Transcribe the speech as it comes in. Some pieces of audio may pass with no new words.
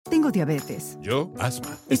Tengo diabetes. Yo,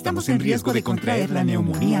 asma. Estamos en riesgo de contraer la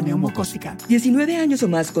neumonía neumocócica. 19 años o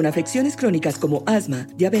más con afecciones crónicas como asma,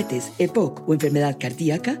 diabetes, EPOC o enfermedad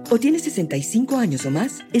cardíaca, o tienes 65 años o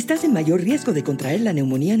más, estás en mayor riesgo de contraer la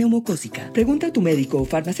neumonía neumocócica. Pregunta a tu médico o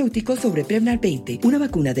farmacéutico sobre Prevnar 20, una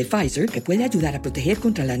vacuna de Pfizer que puede ayudar a proteger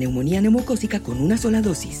contra la neumonía neumocócica con una sola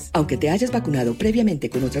dosis. Aunque te hayas vacunado previamente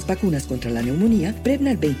con otras vacunas contra la neumonía,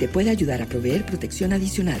 Prevnar 20 puede ayudar a proveer protección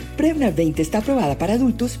adicional. Prevnar 20 está aprobada para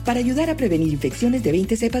adultos para ayudar a prevenir infecciones de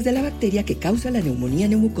 20 cepas de la bacteria que causa la neumonía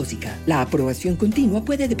neumocócica. La aprobación continua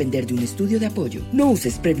puede depender de un estudio de apoyo. No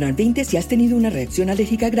uses Prevnar 20 si has tenido una reacción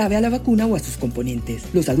alérgica grave a la vacuna o a sus componentes.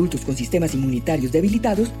 Los adultos con sistemas inmunitarios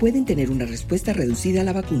debilitados pueden tener una respuesta reducida a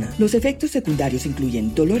la vacuna. Los efectos secundarios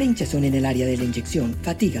incluyen dolor e hinchazón en el área de la inyección,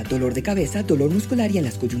 fatiga, dolor de cabeza, dolor muscular y en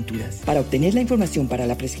las coyunturas. Para obtener la información para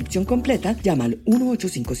la prescripción completa, llama al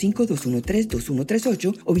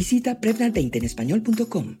 1-855-213-2138 o visita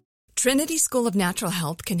Prevnar20enespañol.com. Trinity School of Natural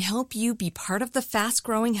Health can help you be part of the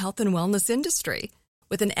fast-growing health and wellness industry.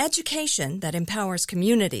 With an education that empowers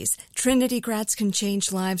communities, Trinity grads can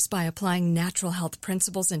change lives by applying natural health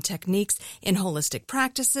principles and techniques in holistic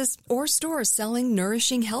practices or stores selling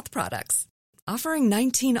nourishing health products. Offering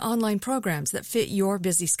 19 online programs that fit your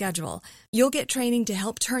busy schedule, you'll get training to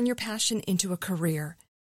help turn your passion into a career.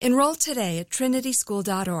 Enroll today at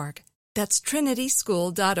trinityschool.org. That's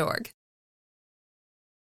trinityschool.org.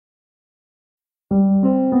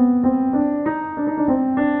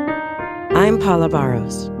 I'm Paula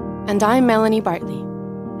Barros. And I'm Melanie Bartley.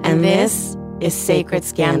 And this is Sacred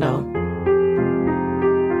Scandal.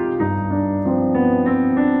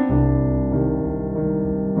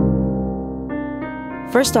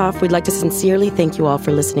 First off, we'd like to sincerely thank you all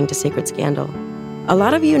for listening to Sacred Scandal. A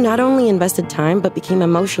lot of you not only invested time, but became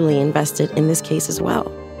emotionally invested in this case as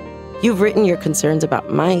well. You've written your concerns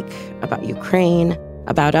about Mike, about Ukraine,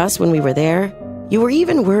 about us when we were there. You were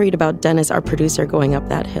even worried about Dennis, our producer, going up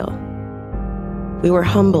that hill. We were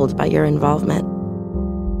humbled by your involvement.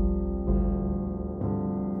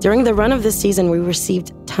 During the run of this season, we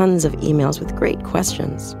received tons of emails with great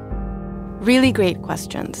questions. Really great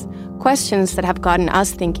questions. Questions that have gotten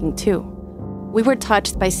us thinking too. We were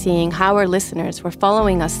touched by seeing how our listeners were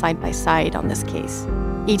following us side by side on this case,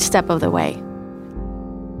 each step of the way.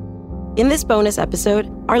 In this bonus episode,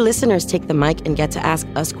 our listeners take the mic and get to ask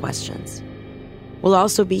us questions. We'll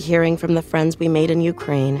also be hearing from the friends we made in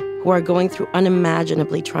Ukraine who are going through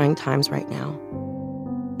unimaginably trying times right now.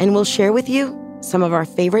 And we'll share with you some of our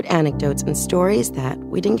favorite anecdotes and stories that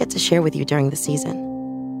we didn't get to share with you during the season.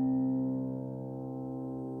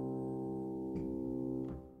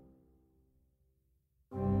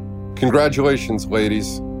 Congratulations,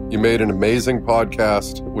 ladies. You made an amazing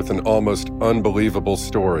podcast with an almost unbelievable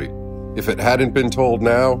story. If it hadn't been told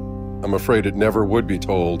now, I'm afraid it never would be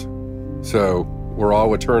told. So, we're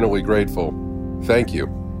all eternally grateful. Thank you.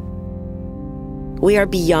 We are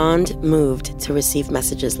beyond moved to receive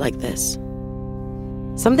messages like this.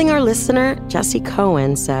 Something our listener, Jesse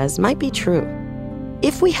Cohen, says might be true.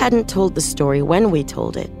 If we hadn't told the story when we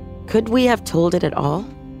told it, could we have told it at all?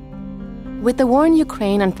 With the war in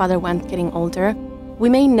Ukraine and Father Wendt getting older, we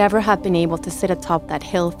may never have been able to sit atop that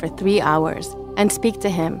hill for 3 hours and speak to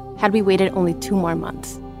him had we waited only 2 more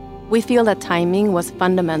months. We feel that timing was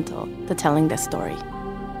fundamental to telling this story.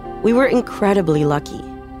 We were incredibly lucky.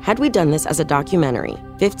 Had we done this as a documentary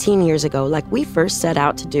 15 years ago like we first set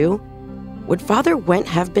out to do, would Father Wendt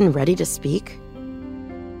have been ready to speak?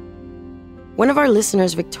 One of our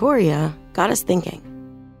listeners, Victoria, got us thinking.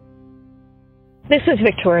 This is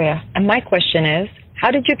Victoria, and my question is, how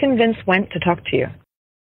did you convince Wendt to talk to you?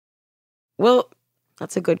 Well,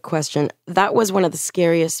 that's a good question. That was one of the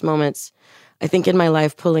scariest moments, I think, in my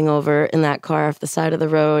life, pulling over in that car off the side of the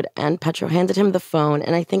road, and Petro handed him the phone,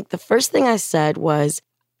 and I think the first thing I said was,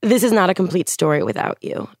 this is not a complete story without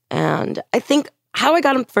you. And I think how I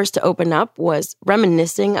got him first to open up was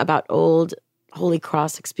reminiscing about old Holy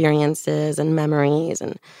Cross experiences and memories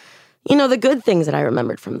and, you know, the good things that I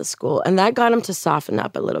remembered from the school. And that got him to soften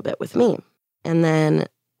up a little bit with me. And then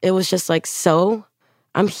it was just like, so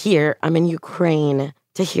I'm here, I'm in Ukraine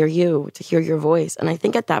to hear you, to hear your voice. And I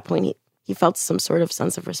think at that point, he felt some sort of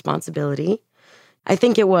sense of responsibility. I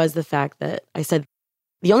think it was the fact that I said,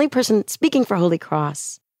 the only person speaking for Holy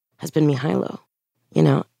Cross has been Mihailo. You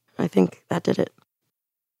know, I think that did it.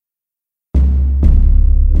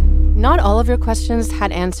 Not all of your questions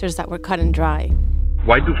had answers that were cut and dry.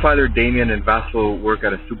 Why do Father Damien and Vassal work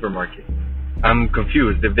at a supermarket? I'm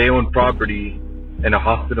confused. If they own property in a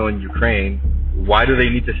hospital in Ukraine, why do they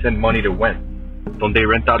need to send money to Wendt? Don't they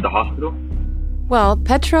rent out the hospital? Well,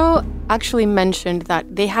 Petro actually mentioned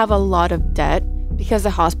that they have a lot of debt because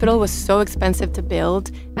the hospital was so expensive to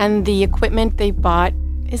build, and the equipment they bought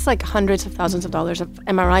is like hundreds of thousands of dollars of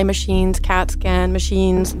MRI machines, CAT scan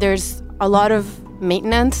machines. There's a lot of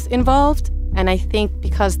maintenance involved, and I think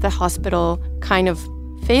because the hospital kind of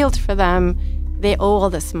failed for them, they owe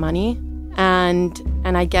all this money. And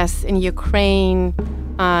I guess in Ukraine,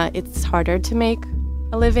 it's harder to make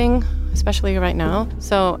a living, especially right now.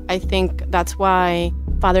 So I think that's why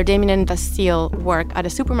Father Damien and Vasile work at a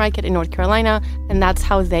supermarket in North Carolina, and that's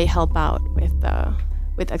how they help out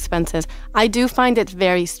with expenses. I do find it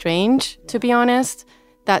very strange, to be honest,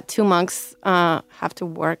 that 2 monks have to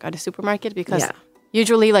work at a supermarket because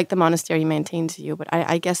usually like the monastery maintains you, but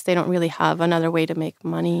I guess they don't really have another way to make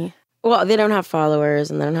money. Well, they don't have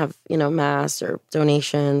followers and they don't have, mass or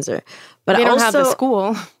donations but they don't also have the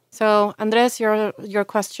school. So, Andres, your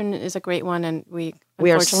question is a great one, and we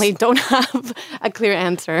unfortunately don't have a clear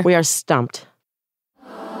answer. We are stumped.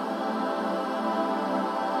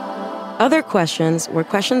 Other questions were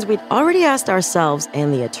questions we'd already asked ourselves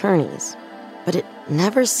and the attorneys, but it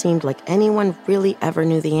never seemed like anyone really ever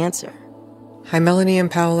knew the answer. Hi, Melanie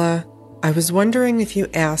and Paola. I was wondering if you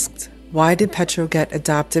asked, why did Petro get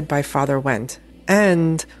adopted by Father Wendt?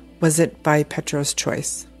 And was it by Petro's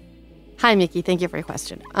choice? Hi, Mickey. Thank you for your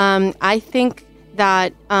question. I think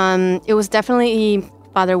that it was definitely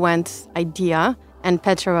Father Wendt's idea, and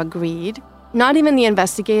Petro agreed. Not even the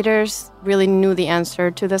investigators really knew the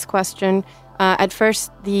answer to this question. At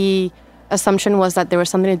first, the assumption was that there was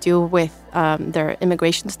something to do with their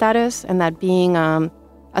immigration status, and that being a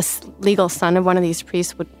legal son of one of these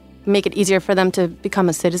priests would make it easier for them to become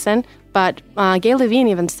a citizen. But Gail Levine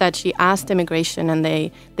even said she asked immigration, and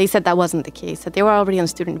they said that wasn't the case, that they were already on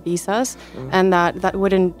student visas, and that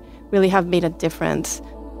wouldn't really have made a difference.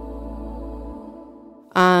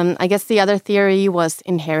 I guess the other theory was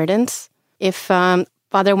inheritance. If Father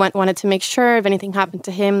Wendt wanted to make sure if anything happened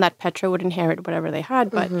to him that Petro would inherit whatever they had.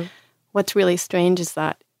 But what's really strange is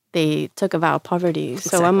that they took a vow of poverty.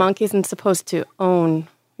 Exactly. So a monk isn't supposed to own,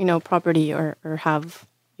 property or have,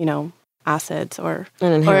 assets or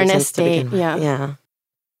an estate. Yeah.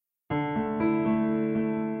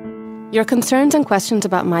 Your concerns and questions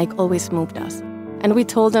about Mike always moved us, and we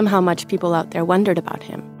told him how much people out there wondered about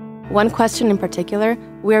him. One question in particular,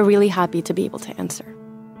 we're really happy to be able to answer.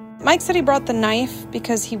 Mike said he brought the knife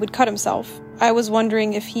because he would cut himself. I was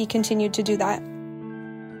wondering if he continued to do that.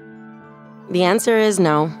 The answer is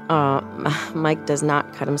no. Mike does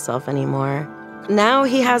not cut himself anymore. Now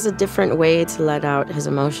he has a different way to let out his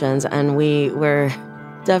emotions, and we were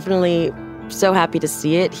definitely so happy to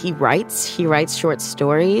see it. He writes short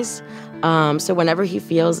stories. So whenever he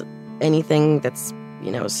feels anything that's,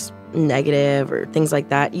 negative or things like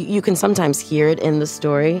that, you can sometimes hear it in the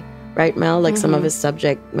story. Right, Mel? Like some of his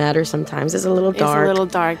subject matter sometimes is a little dark. It's a little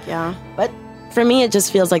dark, yeah. But for me, it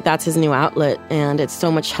just feels like that's his new outlet, and it's so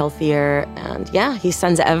much healthier. And yeah, he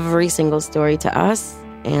sends every single story to us,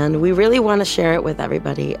 and we really want to share it with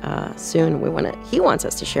everybody soon. He wants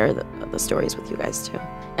us to share the stories with you guys too.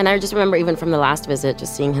 And I just remember even from the last visit,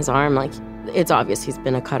 just seeing his arm, like it's obvious he's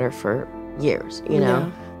been a cutter for years, Yeah.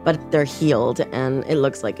 But they're healed, and it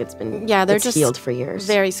looks like it's just healed for years.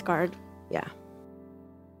 Very scarred. Yeah.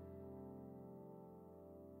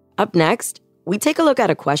 Up next, we take a look at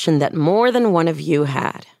a question that more than one of you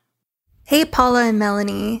had. Hey, Paula and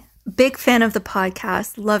Melanie. Big fan of the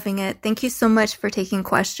podcast. Loving it. Thank you so much for taking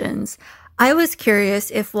questions. I was curious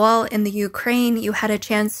if while in the Ukraine you had a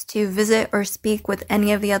chance to visit or speak with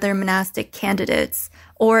any of the other monastic candidates,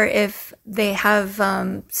 or if they have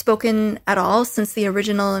spoken at all since the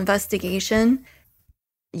original investigation.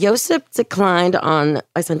 Josip declined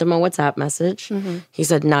I sent him a WhatsApp message. He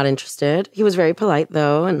said not interested. He was very polite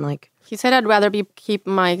though, and he said I'd rather keep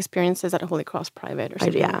my experiences at Holy Cross private or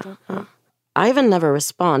something. Yeah. Ivan never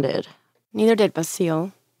responded. Neither did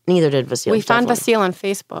Vasile. We found Vasile on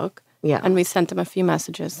Facebook. Yeah. And we sent him a few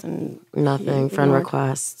messages and nothing, friend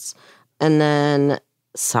requests. And then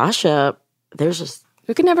Sasha,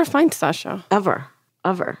 we could never find Sasha. Ever.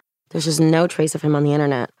 There's just no trace of him on the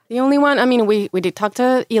internet. The only one, we did talk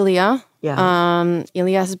to Ilya. Yeah.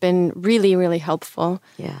 Ilya has been really, really helpful.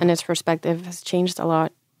 Yeah. And his perspective has changed a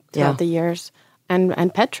lot throughout the years.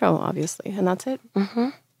 And Petro, obviously. And that's it.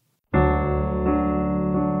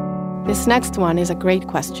 This next one is a great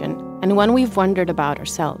question, and one we've wondered about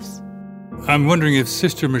ourselves. I'm wondering if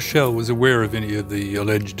Sister Michelle was aware of any of the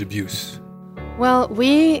alleged abuse. Well,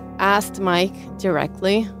 we asked Mike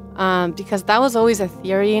directly, because that was always a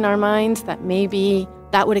theory in our minds that maybe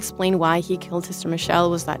that would explain why he killed Sister Michelle,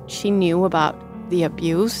 was that she knew about the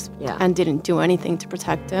abuse and didn't do anything to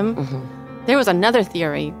protect him. There was another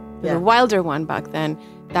theory, the wilder one back then,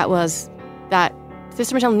 that was that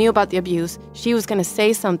Sister Michelle knew about the abuse. She was going to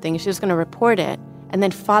say something. She was going to report it. And then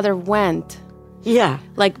Father went. Yeah.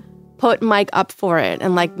 Like, put Mike up for it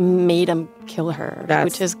and, like, made him kill her,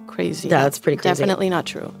 which is crazy. That's pretty crazy. Definitely not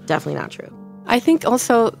true. Definitely not true. I think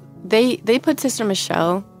also they put Sister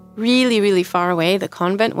Michelle really, really far away. The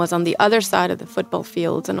convent was on the other side of the football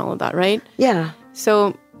fields and all of that, right? Yeah.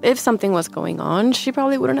 So if something was going on, she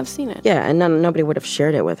probably wouldn't have seen it. Yeah, and nobody would have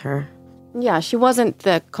shared it with her. Yeah, she wasn't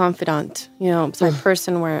the confidant, sort of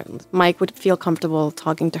person where Mike would feel comfortable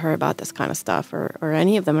talking to her about this kind of stuff, or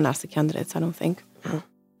any of the monastic candidates, I don't think. Oh.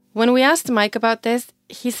 When we asked Mike about this,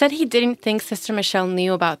 he said he didn't think Sister Michelle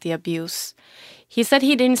knew about the abuse. He said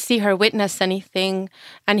he didn't see her witness anything,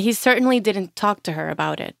 and he certainly didn't talk to her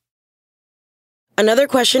about it. Another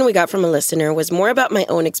question we got from a listener was more about my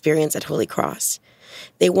own experience at Holy Cross.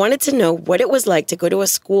 They wanted to know what it was like to go to a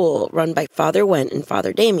school run by Father Wendt and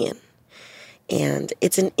Father Damien. And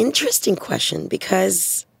it's an interesting question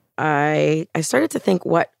because I started to think,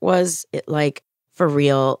 what was it like for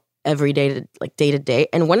real every day, like day to day?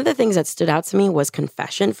 And one of the things that stood out to me was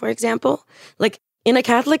confession, for example. Like in a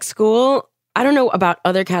Catholic school, I don't know about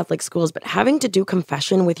other Catholic schools, but having to do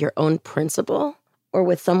confession with your own principal or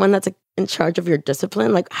with someone that's in charge of your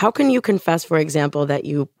discipline, like how can you confess, for example, that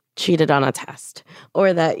you cheated on a test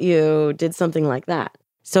or that you did something like that?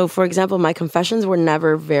 So, for example, my confessions were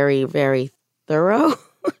never very, very thorough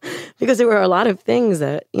because there were a lot of things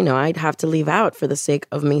that, I'd have to leave out for the sake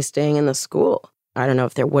of me staying in the school. I don't know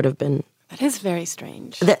if there would have been. That is very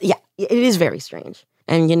strange. Yeah, it is very strange.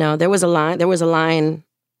 And, there was a line, it was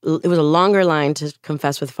a longer line to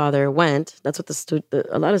confess with Father Wendt. That's what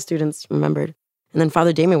a lot of students remembered. And then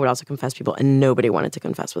Father Damien would also confess people, and nobody wanted to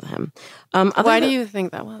confess with him. Why do you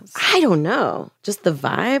think that was? I don't know. Just the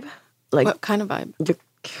vibe. Like, what kind of vibe?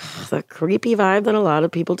 The creepy vibe that a lot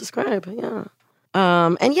of people describe, yeah.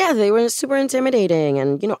 And yeah, they were super intimidating.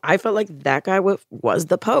 And, I felt like that guy was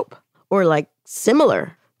the Pope. Or like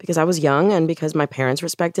similar, because I was young and because my parents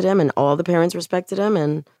respected him and all the parents respected him.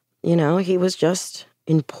 And, he was just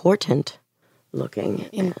important looking.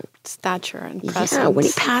 In stature and presence. Yeah, when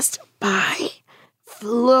he passed by,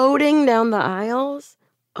 floating down the aisles,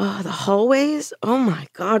 the hallways, oh my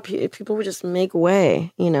God, people would just make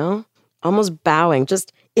way, almost bowing,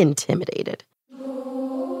 just intimidated.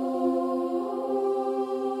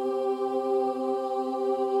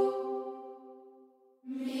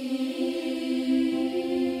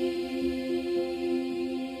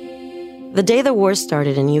 The day the war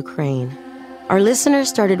started in Ukraine, our listeners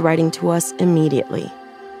started writing to us immediately.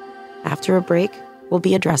 After a break, we'll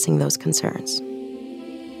be addressing those concerns.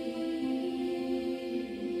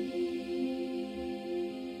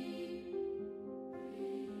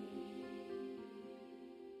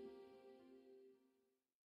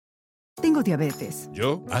 Tengo diabetes.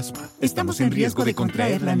 Yo, asma. Estamos en riesgo de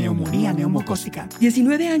contraer la neumonía neumocócica.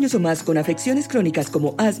 19 años o más con afecciones crónicas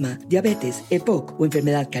como asma, diabetes, EPOC o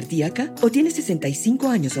enfermedad cardíaca, o tienes 65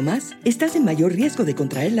 años o más, estás en mayor riesgo de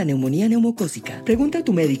contraer la neumonía neumocócica. Pregunta a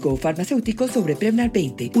tu médico o farmacéutico sobre Prevnar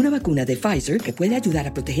 20, una vacuna de Pfizer que puede ayudar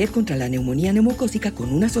a proteger contra la neumonía neumocócica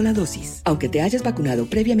con una sola dosis. Aunque te hayas vacunado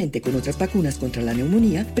previamente con otras vacunas contra la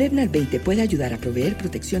neumonía, Prevnar 20 puede ayudar a proveer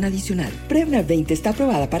protección adicional. Prevnar 20 está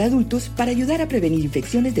aprobada para adultos para ayudar a prevenir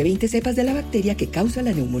infecciones de 20 cepas de la bacteria que causa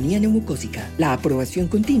la neumonía neumocócica. La aprobación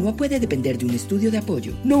continua puede depender de un estudio de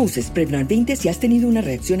apoyo. No uses Prevnar 20 si has tenido una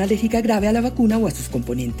reacción alérgica grave a la vacuna o a sus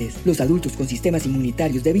componentes. Los adultos con sistemas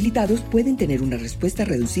inmunitarios debilitados pueden tener una respuesta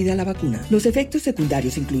reducida a la vacuna. Los efectos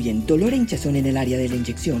secundarios incluyen dolor e hinchazón en el área de la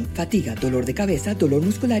inyección, fatiga, dolor de cabeza, dolor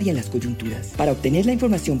muscular y en las coyunturas. Para obtener la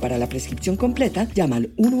información para la prescripción completa, llama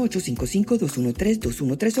al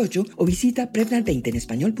 1-855-213-2138 o visita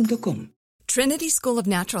Prevnar20enespañol.com. Trinity School of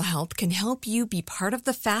Natural Health can help you be part of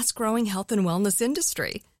the fast-growing health and wellness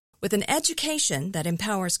industry. With an education that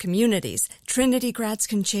empowers communities, Trinity grads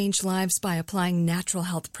can change lives by applying natural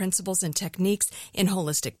health principles and techniques in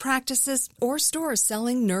holistic practices or stores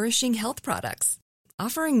selling nourishing health products.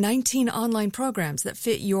 Offering 19 online programs that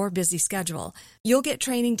fit your busy schedule, you'll get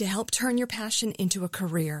training to help turn your passion into a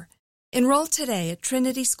career. Enroll today at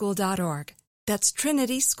trinityschool.org. That's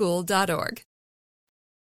trinityschool.org.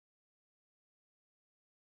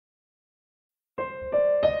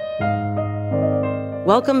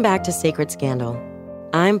 Welcome back to Sacred Scandal.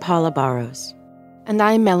 I'm Paula Barros. And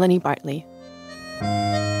I'm Melanie Bartley.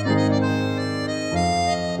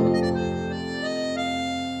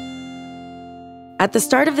 At the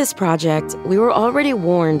start of this project, we were already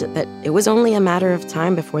warned that it was only a matter of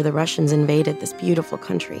time before the Russians invaded this beautiful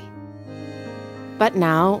country. But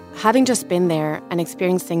now, having just been there and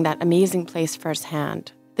experiencing that amazing place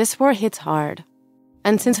firsthand, this war hits hard.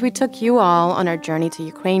 And since we took you all on our journey to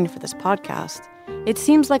Ukraine for this podcast, it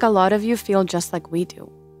seems like a lot of you feel just like we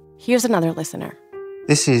do. Here's another listener.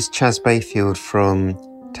 This is Chaz Bayfield from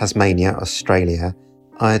Tasmania, Australia.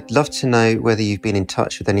 I'd love to know whether you've been in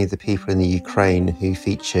touch with any of the people in the Ukraine who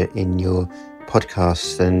feature in your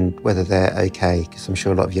podcast and whether they're okay, because I'm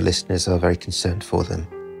sure a lot of your listeners are very concerned for them.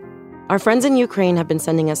 Our friends in Ukraine have been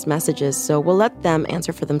sending us messages, so we'll let them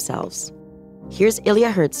answer for themselves. Here's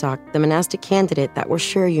Ilya Herzog, the monastic candidate that we're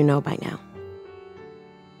sure you know by now.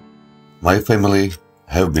 My family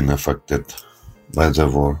have been affected by the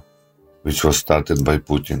war, which was started by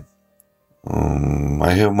Putin.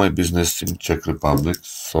 I have my business in Czech Republic,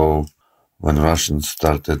 so when Russians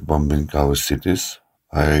started bombing our cities,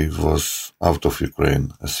 I was out of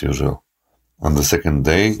Ukraine as usual. On the second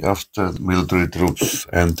day after military troops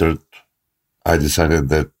entered, I decided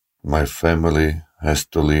that my family has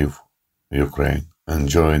to leave Ukraine and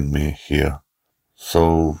join me here.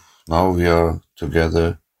 So now we are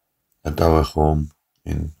together at our home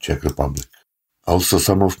in Czech Republic. Also,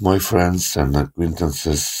 some of my friends and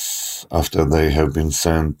acquaintances, after they have been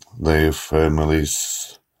sent their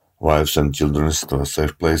families, wives and children to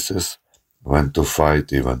safe places, went to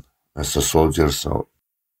fight even as a soldier. So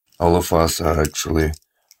all of us are actually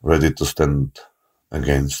ready to stand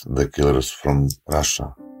against the killers from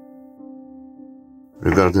Russia.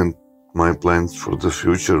 Regarding my plans for the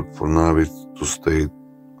future, for now is to stay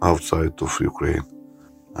outside of Ukraine.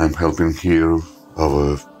 I'm helping here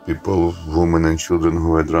our people, women and children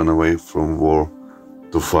who had run away from war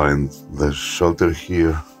to find the shelter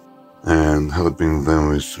here and helping them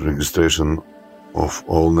with registration of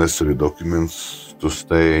all necessary documents to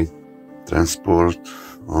stay, transport,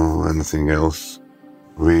 or anything else.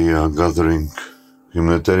 We are gathering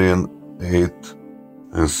humanitarian aid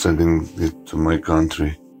and sending it to my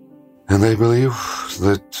country. And I believe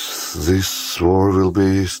that this war will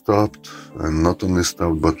be stopped, and not only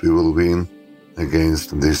stopped, but we will win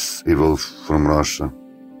against this evil from Russia.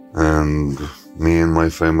 And me and my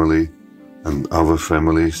family and our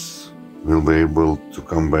families will be able to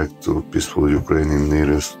come back to peaceful Ukraine in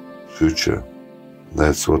nearest future.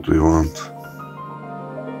 That's what we want.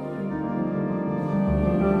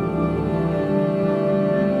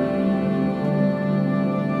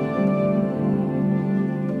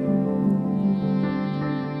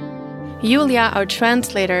 Yulia, our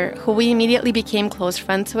translator, who we immediately became close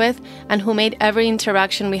friends with and who made every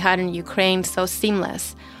interaction we had in Ukraine so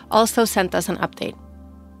seamless, also sent us an update.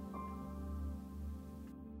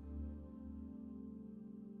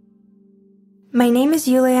 My name is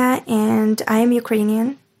Yulia and I am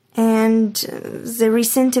Ukrainian. And the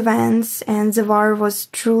recent events and the war was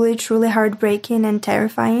truly, truly heartbreaking and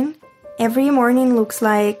terrifying. Every morning looks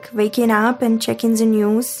like waking up and checking the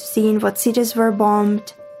news, seeing what cities were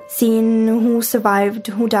bombed, seeing who survived,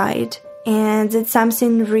 who died. And it's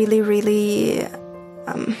something really, really,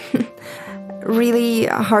 really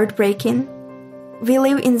heartbreaking. We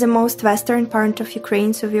live in the most western part of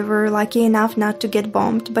Ukraine, so we were lucky enough not to get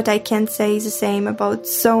bombed, but I can't say the same about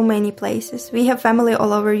so many places. We have family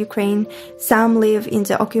all over Ukraine. Some live in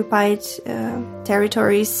the occupied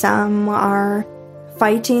territories, some are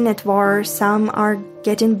fighting at war, some are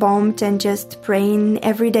getting bombed and just praying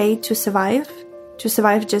every day to survive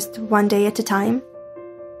just one day at a time.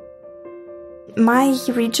 My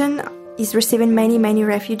region is receiving many, many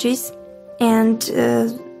refugees, and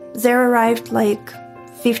there arrived like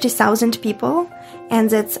 50,000 people,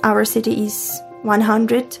 and that's our city is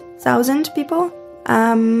 100,000 people.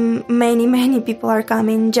 Many, many people are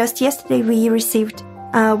coming. Just yesterday we received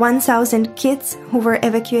 1,000 kids who were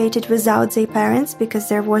evacuated without their parents because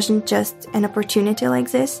there wasn't just an opportunity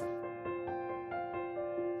like this.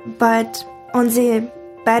 But on the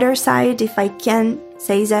better side, if I can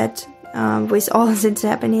say that, with all that's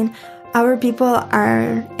happening, our people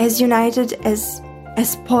are as united as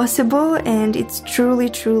possible, and it's truly,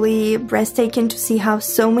 truly breathtaking to see how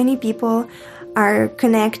so many people are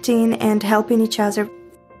connecting and helping each other.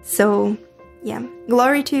 So, yeah,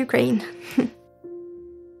 glory to Ukraine.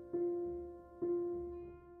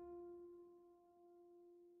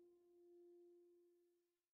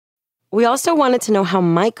 We also wanted to know how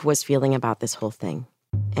Mike was feeling about this whole thing,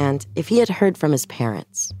 and if he had heard from his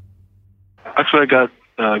parents. Actually, I got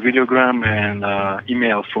videogram and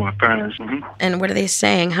email from my parents. Mm-hmm. And what are they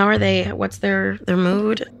saying? How are they? What's their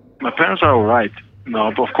mood? My parents are all right.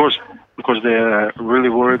 No, of course, because they're really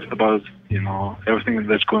worried about, everything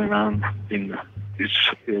that's going on. It's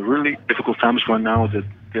really difficult times right now that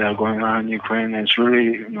they are going on in Ukraine, and it's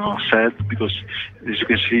really, sad because, as you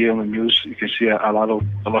can see on the news, you can see a lot of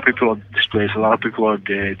people are displaced, a lot of people are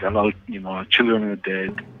dead, a lot of, children are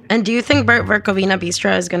dead. And do you think Verkhovina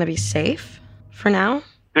Bistro is going to be safe for now?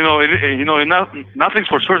 Nothing's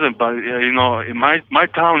for certain, but in my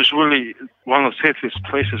town is really one of the safest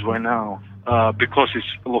places right now because it's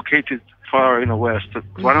located far in the west,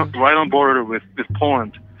 right on border with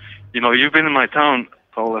Poland. You've been in my town,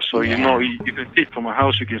 Paula, so you can see from my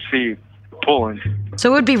house. You can see Poland. So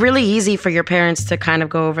it would be really easy for your parents to kind of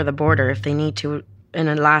go over the border if they need to in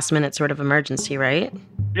a last-minute sort of emergency, right?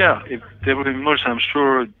 Yeah, if there would be an emergency, I'm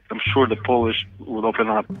sure the Polish would open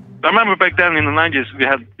up. I remember back then in the 90s, we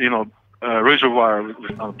had razor wire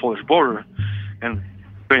on the Polish border, and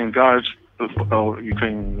Ukrainian guards,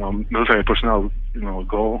 Ukrainian military personnel,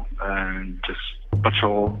 go and just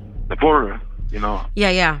patrol the border.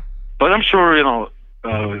 Yeah. But I'm sure, right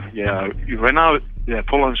now,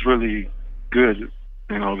 Poland's really good,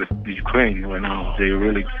 with the Ukraine right now. They're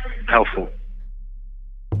really helpful.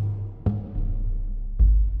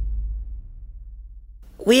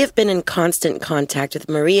 We have been in constant contact with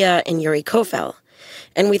Maria and Yuri Kofel,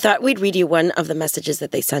 and we thought we'd read you one of the messages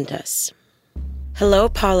that they sent us. Hello,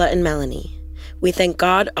 Paula and Melanie. We thank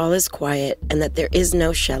God all is quiet and that there is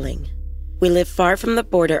no shelling. We live far from the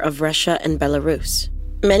border of Russia and Belarus.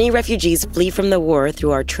 Many refugees flee from the war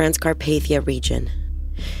through our Transcarpathia region.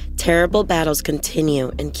 Terrible battles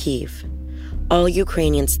continue in Kyiv. All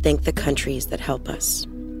Ukrainians thank the countries that help us.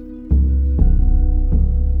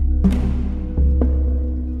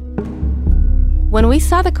 When we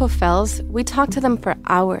saw the Kofels, we talked to them for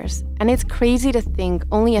hours, and it's crazy to think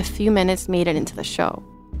only a few minutes made it into the show.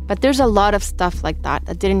 But there's a lot of stuff like that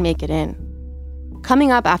didn't make it in.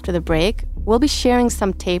 Coming up after the break, we'll be sharing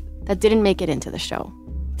some tape that didn't make it into the show.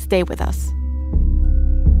 Stay with us.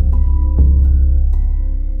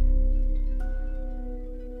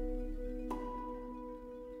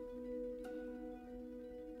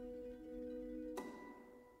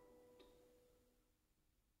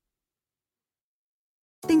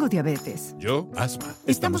 Tengo diabetes. Yo, asma.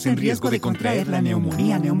 Estamos en riesgo de contraer la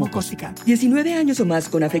neumonía neumocócica. 19 años o más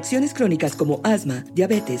con afecciones crónicas como asma,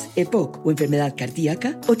 diabetes, EPOC o enfermedad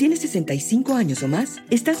cardíaca, o tienes 65 años o más,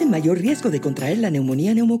 estás en mayor riesgo de contraer la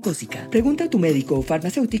neumonía neumocócica. Pregunta a tu médico o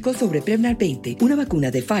farmacéutico sobre Prevnar 20, una vacuna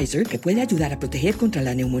de Pfizer que puede ayudar a proteger contra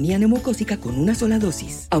la neumonía neumocócica con una sola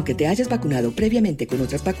dosis. Aunque te hayas vacunado previamente con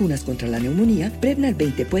otras vacunas contra la neumonía, Prevnar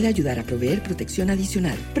 20 puede ayudar a proveer protección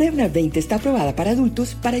adicional. Prevnar 20 está aprobada para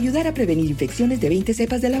adultos para ayudar a prevenir infecciones de 20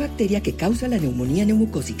 cepas de la bacteria que causa la neumonía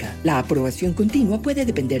neumocócica. La aprobación continua puede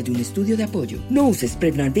depender de un estudio de apoyo. No uses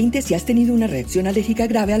Prevnar 20 si has tenido una reacción alérgica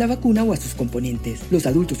grave a la vacuna o a sus componentes. Los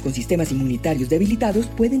adultos con sistemas inmunitarios debilitados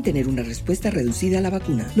pueden tener una respuesta reducida a la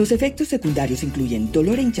vacuna. Los efectos secundarios incluyen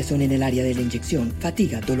dolor e hinchazón en el área de la inyección,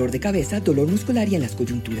 fatiga, dolor de cabeza, dolor muscular y en las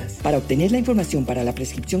coyunturas. Para obtener la información para la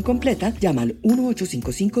prescripción completa, llama al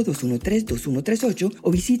 1-855-213-2138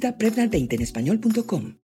 o visita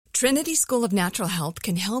prevnar20enespañol.com. Trinity School of Natural Health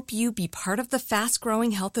can help you be part of the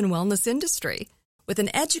fast-growing health and wellness industry. With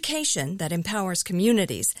an education that empowers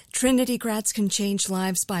communities, Trinity grads can change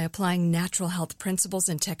lives by applying natural health principles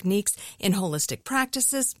and techniques in holistic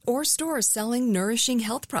practices or stores selling nourishing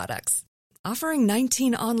health products. Offering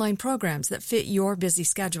 19 online programs that fit your busy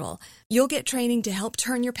schedule, you'll get training to help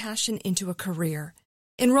turn your passion into a career.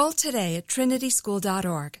 Enroll today at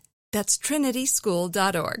trinityschool.org. That's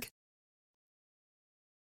trinityschool.org.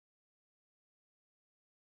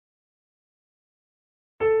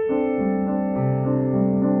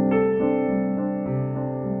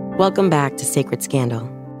 Welcome back to Sacred Scandal.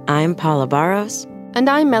 I'm Paula Barros. And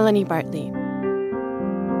I'm Melanie Bartley.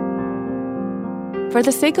 For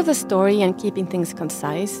the sake of the story and keeping things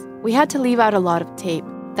concise, we had to leave out a lot of tape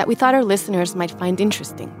that we thought our listeners might find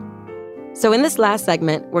interesting. So in this last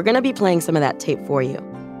segment, we're going to be playing some of that tape for you.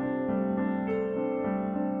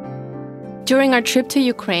 During our trip to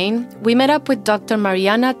Ukraine, we met up with Dr.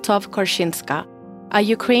 Mariana Tov-Korshynska, a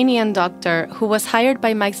Ukrainian doctor who was hired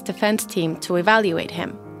by Mike's defense team to evaluate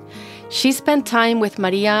him. She spent time with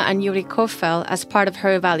Maria and Yuri Kofel as part of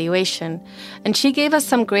her evaluation, and she gave us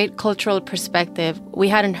some great cultural perspective we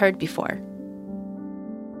hadn't heard before.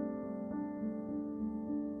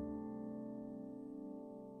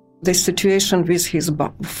 The situation with his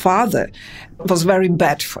father was very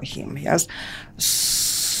bad for him, yes.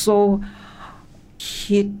 So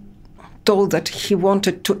he told that he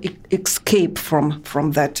wanted to escape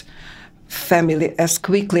from that family as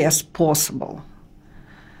quickly as possible.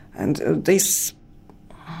 And this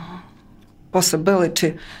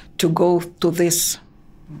possibility to go to this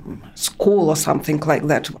school or something like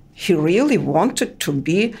that, he really wanted to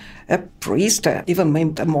be a priest, even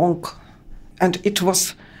maybe a monk. And it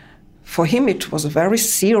was, for him, it was very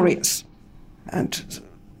serious. And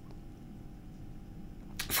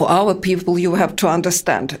For our people, you have to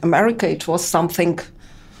understand, America, it was something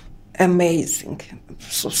amazing,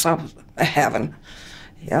 a heaven.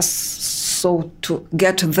 Yes, so to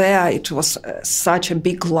get there, it was such a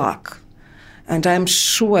big luck. And I'm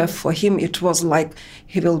sure for him it was like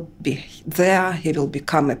he will be there, he will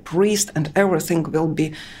become a priest, and everything will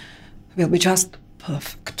be just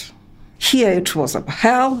perfect. Here it was a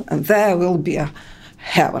hell, and there will be a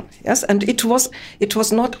heaven. Yes, and it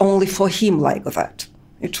was not only for him like that.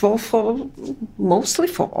 It was mostly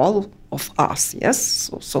for all of us.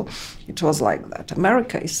 Yes, so it was like that.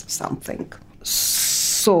 America is something.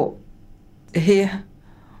 So he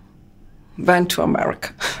went to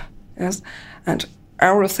America. Yes, and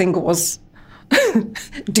everything was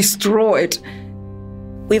destroyed.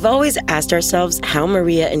 We've always asked ourselves how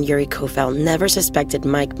Maria and Yuri Kofel never suspected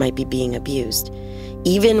Mike might be being abused,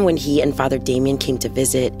 even when he and Father Damien came to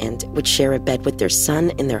visit and would share a bed with their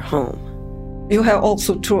son in their home. You have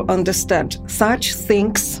also to understand, such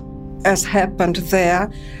things as happened there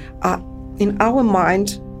are, in our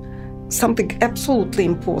mind, something absolutely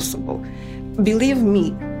impossible. Believe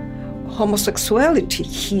me, homosexuality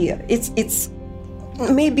here, it's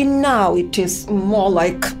maybe now it is more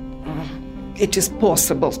like it is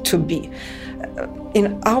possible to be.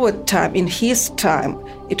 In our time, in his time,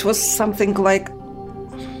 it was something like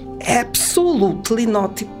absolutely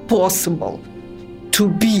not possible to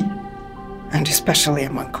be. And especially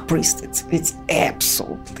among priests, it's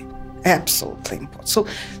absolutely impossible.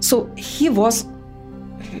 So he was,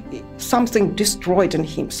 something destroyed in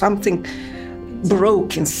him, something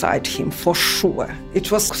broke inside him for sure.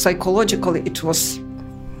 It was psychologically, it was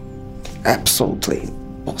absolutely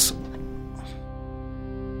impossible.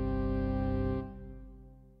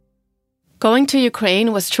 Going to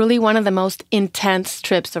Ukraine was truly one of the most intense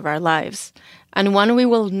trips of our lives, and one we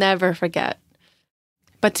will never forget.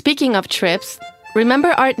 But speaking of trips, remember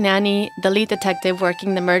Art Nanny, the lead detective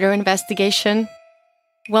working the murder investigation?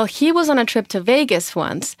 Well, he was on a trip to Vegas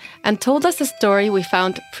once and told us a story we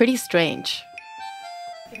found pretty strange.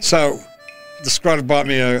 So, the squad bought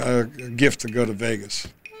me a gift to go to Vegas.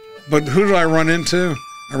 But who did I run into?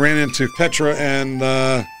 I ran into Petra and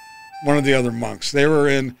one of the other monks. They were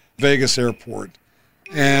in Vegas airport.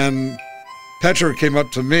 And Petra came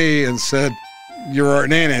up to me and said, "You're Art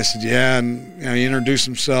Nanny." I said, "Yeah." And he introduced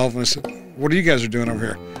himself. And I said, "What are you guys doing over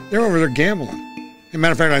here?" They're over there gambling. As a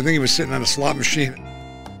matter of fact, I think he was sitting on a slot machine.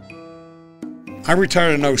 I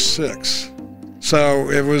retired in 2006. So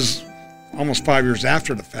it was almost 5 years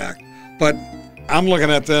after the fact. But I'm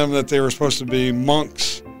looking at them that they were supposed to be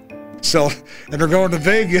monks. So, and they're going to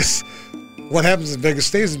Vegas. What happens in Vegas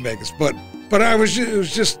stays in Vegas. But it was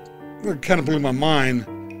just, it kind of blew my mind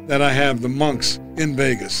that I have the monks in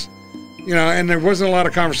Vegas. And there wasn't a lot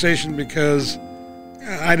of conversation because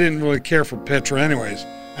I didn't really care for Petra anyways.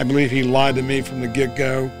 I believe he lied to me from the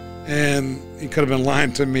get-go, and he could have been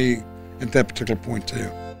lying to me at that particular point too.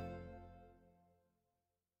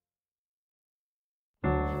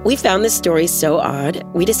 We found this story so odd,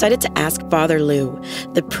 we decided to ask Father Lou,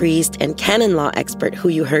 the priest and canon law expert who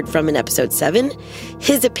you heard from in episode 7,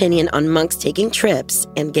 his opinion on monks taking trips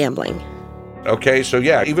and gambling. Okay, so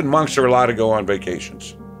yeah, even monks are allowed to go on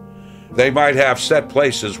vacations. They might have set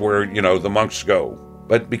places where, the monks go.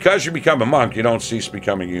 But because you become a monk, you don't cease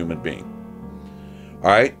becoming a human being. All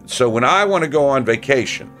right, so when I want to go on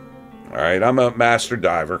vacation, all right, I'm a master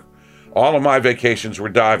diver. All of my vacations were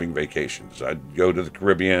diving vacations. I'd go to the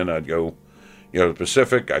Caribbean, I'd go, to the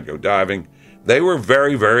Pacific, I'd go diving. They were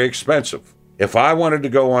very, very expensive. If I wanted to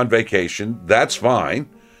go on vacation, that's fine.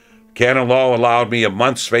 Canon law allowed me a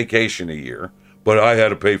month's vacation a year, but I had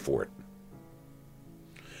to pay for it.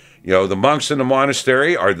 The monks in the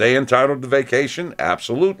monastery, are they entitled to vacation?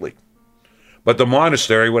 Absolutely. But the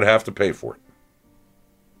monastery would have to pay for it.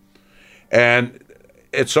 And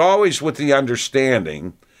it's always with the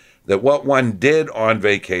understanding that what one did on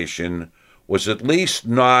vacation was at least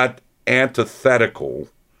not antithetical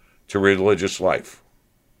to religious life.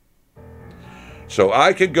 So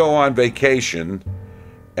I could go on vacation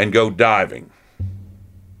and go diving.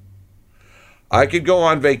 I could go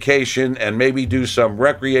on vacation and maybe do some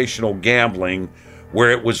recreational gambling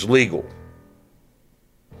where it was legal.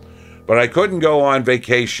 But I couldn't go on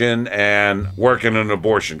vacation and work in an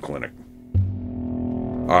abortion clinic.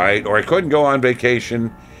 All right? Or I couldn't go on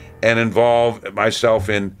vacation and involve myself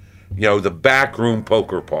in, the backroom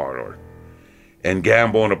poker parlor and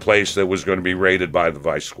gamble in a place that was going to be raided by the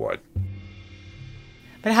Vice Squad.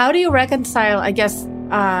 But how do you reconcile, I guess,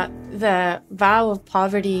 the vow of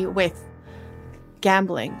poverty with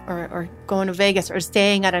gambling or going to Vegas or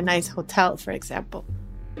staying at a nice hotel, for example?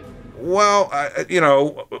 Well,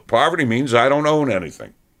 poverty means I don't own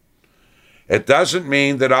anything. It doesn't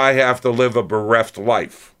mean that I have to live a bereft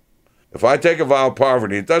life. If I take a vow of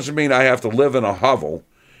poverty, it doesn't mean I have to live in a hovel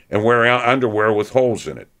and wear underwear with holes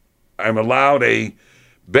in it. I'm allowed a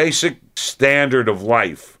basic standard of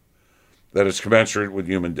life that is commensurate with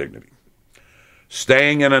human dignity.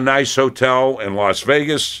 Staying in a nice hotel in Las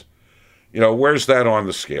Vegas, where's that on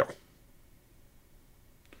the scale?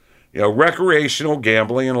 Recreational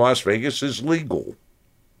gambling in Las Vegas is legal.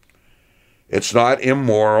 It's not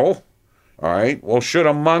immoral. All right. Well, should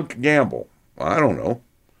a monk gamble? I don't know.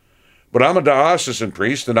 But I'm a diocesan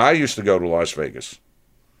priest, and I used to go to Las Vegas.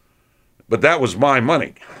 But that was my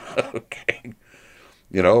money. Okay.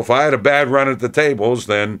 If I had a bad run at the tables,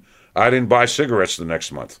 then I didn't buy cigarettes the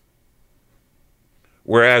next month.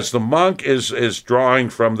 Whereas the monk is drawing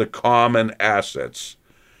from the common assets,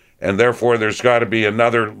 and therefore there's got to be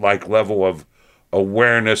another level of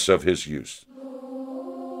awareness of his use.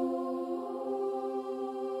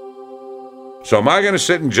 So am I going to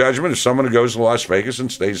sit in judgment if someone who goes to Las Vegas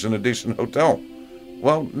and stays in a decent hotel?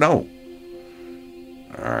 Well, no.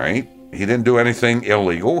 All right. He didn't do anything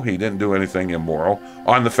illegal. He didn't do anything immoral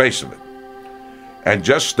on the face of it. And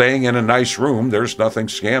just staying in a nice room, there's nothing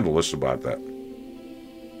scandalous about that.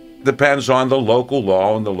 Depends on the local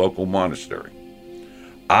law and the local monastery.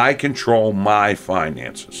 I control my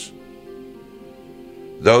finances.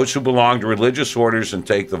 Those who belong to religious orders and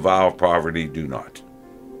take the vow of poverty do not.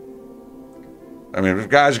 I mean, if a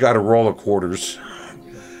guy's got a roll of quarters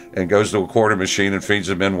and goes to a quarter machine and feeds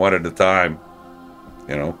them in one at a time,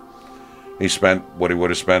 he spent what he would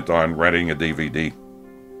have spent on renting a DVD.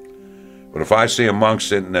 But if I see a monk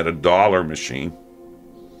sitting at a dollar machine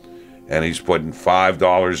and he's putting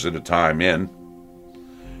 $5 at a time in,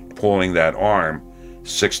 pulling that arm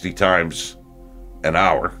 60 times an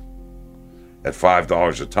hour at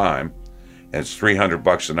 $5 a time, and it's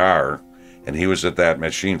 $300 an hour, and he was at that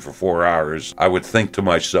machine for 4 hours, I would think to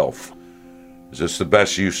myself, is this the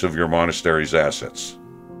best use of your monastery's assets?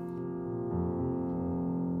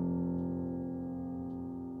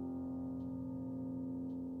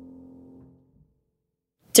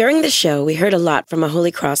 During the show, we heard a lot from a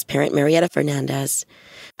Holy Cross parent, Marietta Fernandez.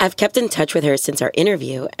 I've kept in touch with her since our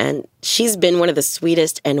interview, and she's been one of the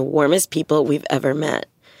sweetest and warmest people we've ever met.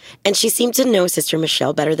 And she seemed to know Sister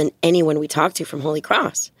Michelle better than anyone we talked to from Holy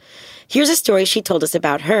Cross. Here's a story she told us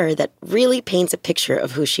about her that really paints a picture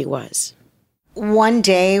of who she was. One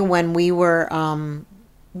day when we were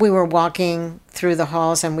walking through the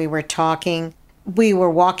halls and we were talking, we were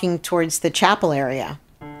walking towards the chapel area.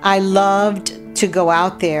 I loved to go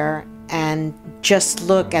out there and just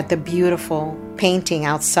look at the beautiful painting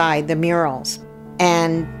outside, the murals.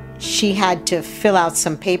 And she had to fill out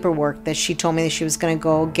some paperwork that she told me that she was going to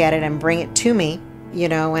go get it and bring it to me,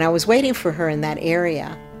 and I was waiting for her in that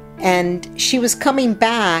area. And she was coming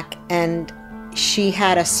back and she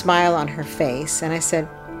had a smile on her face. And I said,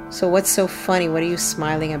 "So what's so funny? What are you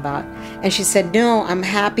smiling about?" And she said, "No, I'm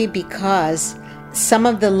happy because some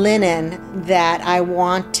of the linen that I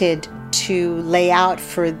wanted to lay out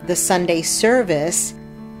for the Sunday service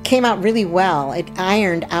came out really well. It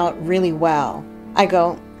ironed out really well." I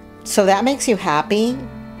go, "So that makes you happy?"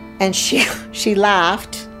 And she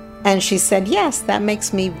laughed and she said, "Yes, that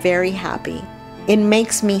makes me very happy. It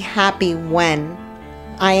makes me happy when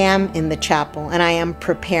I am in the chapel and I am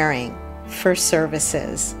preparing for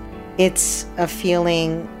services. It's a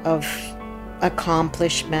feeling of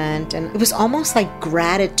accomplishment, and it was almost like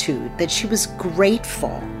gratitude, that she was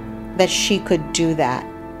grateful that she could do that.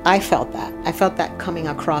 I felt that coming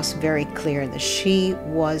across very clear, that she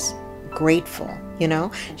was grateful,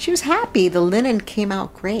 She was happy. The linen came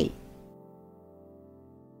out great.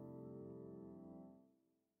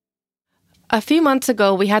 A few months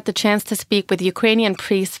ago, we had the chance to speak with Ukrainian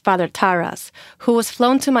priest Father Taras, who was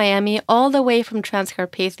flown to Miami all the way from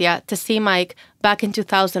Transcarpathia to see Mike back in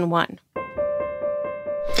 2001.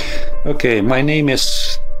 Okay, my name is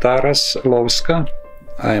Taras Lovska.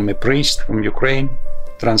 I am a priest from Ukraine,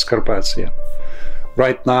 Transcarpathia.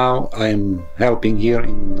 Right now, I'm helping here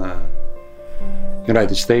in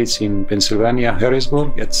United States, in Pennsylvania,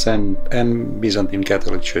 Harrisburg, at St. Anne Byzantine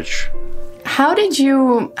Catholic Church. How did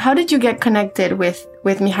you get connected with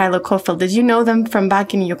Mihailo Kofel? Did you know them from back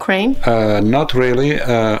in Ukraine? Not really.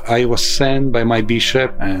 I was sent by my bishop,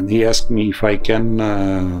 and he asked me if I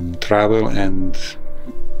can travel and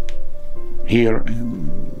hear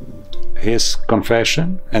his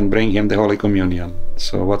confession and bring him the Holy Communion.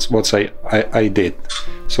 So what I did.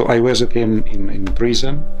 So I visited him in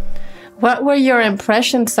prison. What were your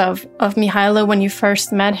impressions of Mihailo when you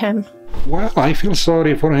first met him? Well, I feel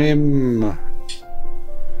sorry for him,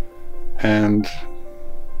 and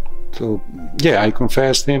I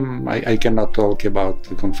confessed him. I cannot talk about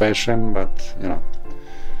the confession, but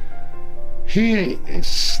he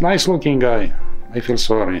is a nice-looking guy. I feel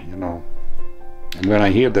sorry, And when I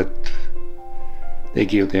hear that they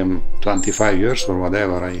give him 25 years or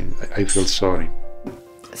whatever, I feel sorry.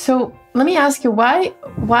 So let me ask you,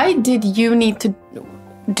 why did you need to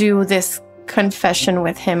do this confession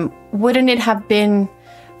with him? Wouldn't it have been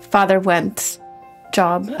Father Wendt's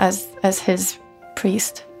job as his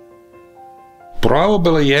priest?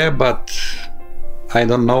 Probably, yeah, but I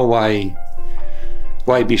don't know why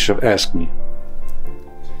Bishop asked me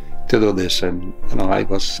to do this, and I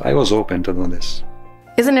was open to do this.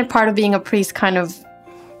 Isn't it part of being a priest, kind of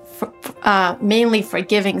mainly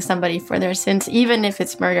forgiving somebody for their sins, even if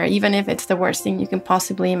it's murder, even if it's the worst thing you can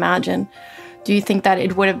possibly imagine? Do you think that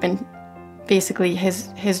it would have been basically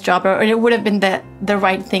his job, or it would have been the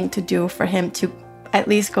right thing to do for him to at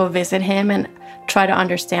least go visit him and try to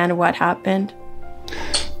understand what happened?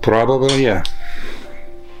 Probably, yeah.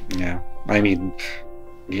 Yeah, I mean,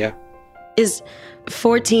 yeah. Is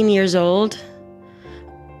 14 years old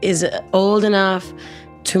is old enough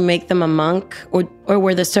to make them a monk, or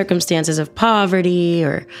were the circumstances of poverty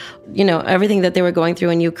or everything that they were going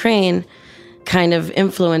through in Ukraine kind of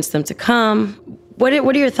influenced them to come? What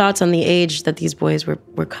are your thoughts on the age that these boys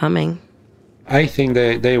were coming? I think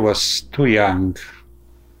they was too young.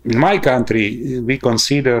 In my country, we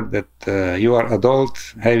consider that you are adult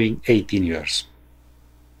having 18 years.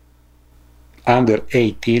 Under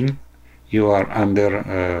 18, you are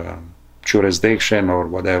under jurisdiction or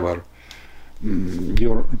whatever,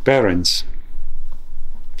 your parents.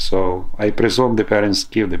 So I presume the parents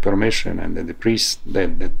give the permission, and then the priest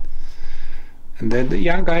and then the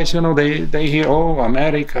young guys, they hear, oh,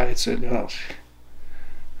 America, it's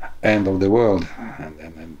end of the world,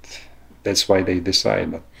 and that's why they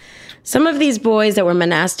decide. Some of these boys that were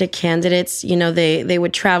monastic candidates, they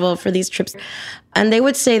would travel for these trips, and they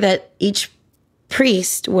would say that each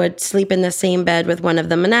priest would sleep in the same bed with one of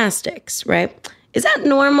the monastics, right? Is that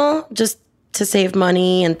normal, just to save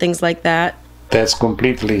money and things like that? That's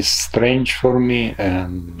completely strange for me,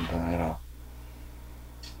 and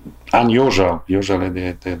unusual.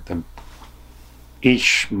 Usually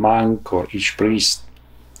each monk or each priest,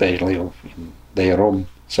 they live in their room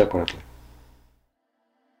separately.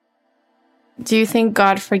 Do you think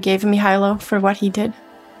God forgave Mihailo for what he did?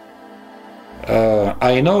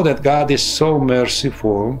 I know that God is so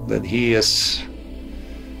merciful that he is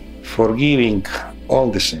forgiving all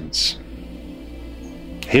the sins.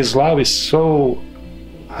 His love is so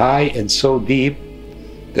high and so deep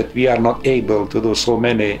that we are not able to do so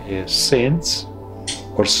many sins,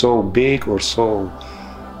 or so big or so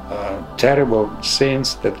terrible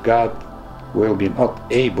sins, that God will be not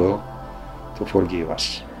able to forgive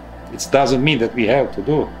us. It doesn't mean that we have to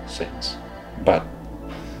do sins, but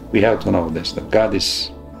we have to know this, that God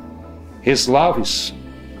His love is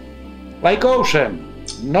like ocean,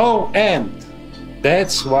 no end.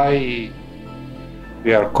 That's why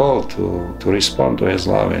we are called to respond to His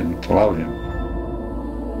love and to love Him.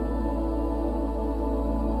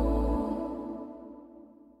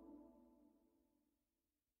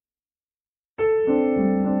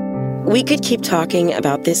 We could keep talking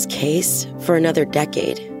about this case for another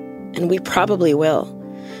decade, and we probably will.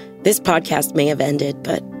 This podcast may have ended,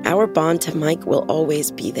 but our bond to Mike will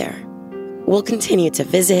always be there. We'll continue to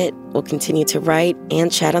visit, we'll continue to write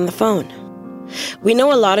and chat on the phone. We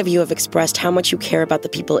know a lot of you have expressed how much you care about the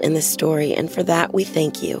people in this story, and for that, we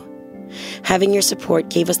thank you. Having your support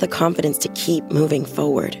gave us the confidence to keep moving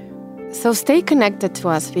forward. So stay connected to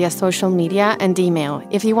us via social media and email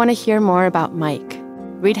if you want to hear more about Mike,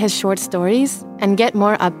 read his short stories, and get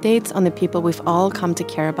more updates on the people we've all come to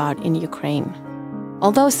care about in Ukraine.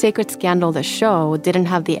 Although Sacred Scandal, the show, didn't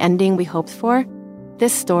have the ending we hoped for,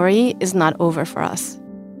 this story is not over for us,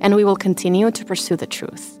 and we will continue to pursue the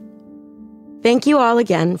truth. Thank you all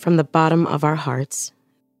again from the bottom of our hearts.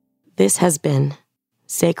 This has been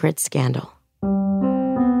Sacred Scandal.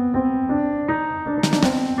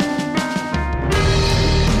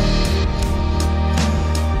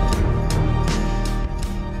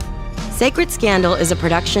 Sacred Scandal is a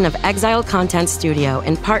production of Exile Content Studio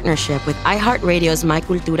in partnership with iHeartRadio's My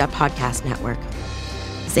Cultura podcast network.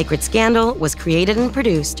 Sacred Scandal was created and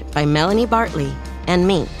produced by Melanie Bartley and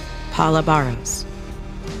me, Paula Barros.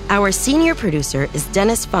 Our senior producer is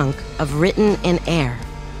Dennis Funk of Written in Air.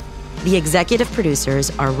 The executive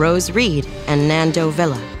producers are Rose Reed and Nando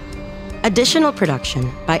Villa. Additional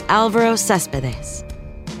production by Alvaro Cespedes.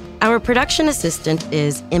 Our production assistant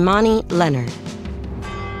is Imani Leonard.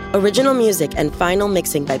 Original music and final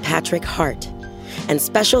mixing by Patrick Hart. And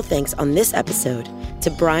special thanks on this episode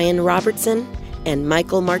to Brian Robertson and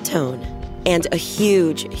Michael Martone. And a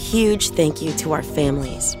huge, huge thank you to our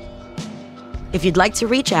families. If you'd like to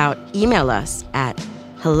reach out, email us at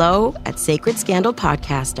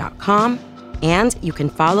hello@sacredscandalpodcast.com, and you can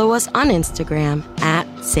follow us on Instagram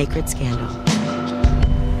 @sacredscandal.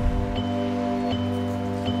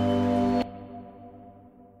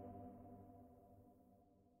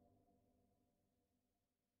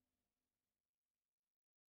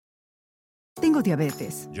 Tengo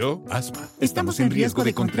diabetes. Yo, asma. Estamos en riesgo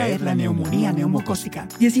de contraer la neumonía neumocócica.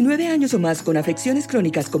 19 años o más con afecciones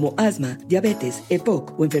crónicas como asma, diabetes,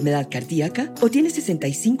 EPOC o enfermedad cardíaca, o tienes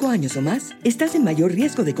 65 años o más, estás en mayor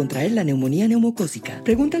riesgo de contraer la neumonía neumocócica.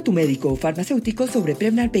 Pregunta a tu médico o farmacéutico sobre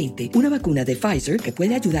Prevnar 20, una vacuna de Pfizer que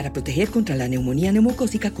puede ayudar a proteger contra la neumonía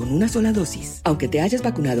neumocócica con una sola dosis. Aunque te hayas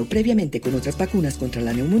vacunado previamente con otras vacunas contra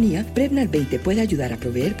la neumonía, Prevnar 20 puede ayudar a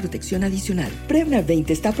proveer protección adicional. Prevnar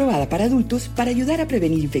 20 está aprobada para adultos para ayudar a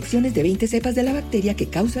prevenir infecciones de 20 cepas de la bacteria que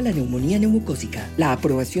causa la neumonía neumocócica. La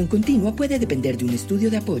aprobación continua puede depender de un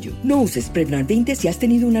estudio de apoyo. No uses Prevnar 20 si has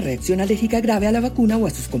tenido una reacción alérgica grave a la vacuna o a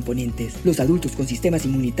sus componentes. Los adultos con sistemas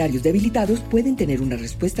inmunitarios debilitados pueden tener una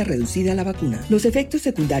respuesta reducida a la vacuna. Los efectos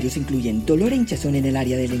secundarios incluyen dolor e hinchazón en el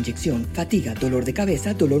área de la inyección, fatiga, dolor de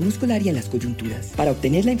cabeza, dolor muscular y en las coyunturas. Para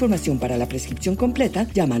obtener la información para la prescripción completa,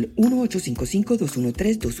 llama al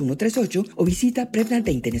 1-855-213-2138 o visita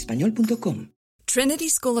Prevnar20enespañol.com. Trinity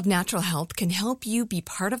School of Natural Health can help you be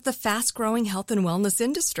part of the fast-growing health and wellness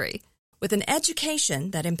industry. With an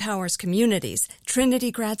education that empowers communities,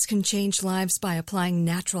 Trinity grads can change lives by applying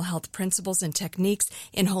natural health principles and techniques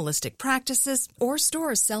in holistic practices or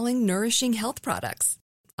stores selling nourishing health products.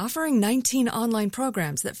 Offering 19 online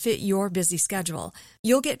programs that fit your busy schedule,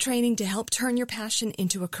 you'll get training to help turn your passion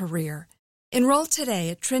into a career. Enroll today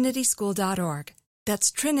at trinityschool.org.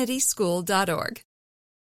 That's trinityschool.org.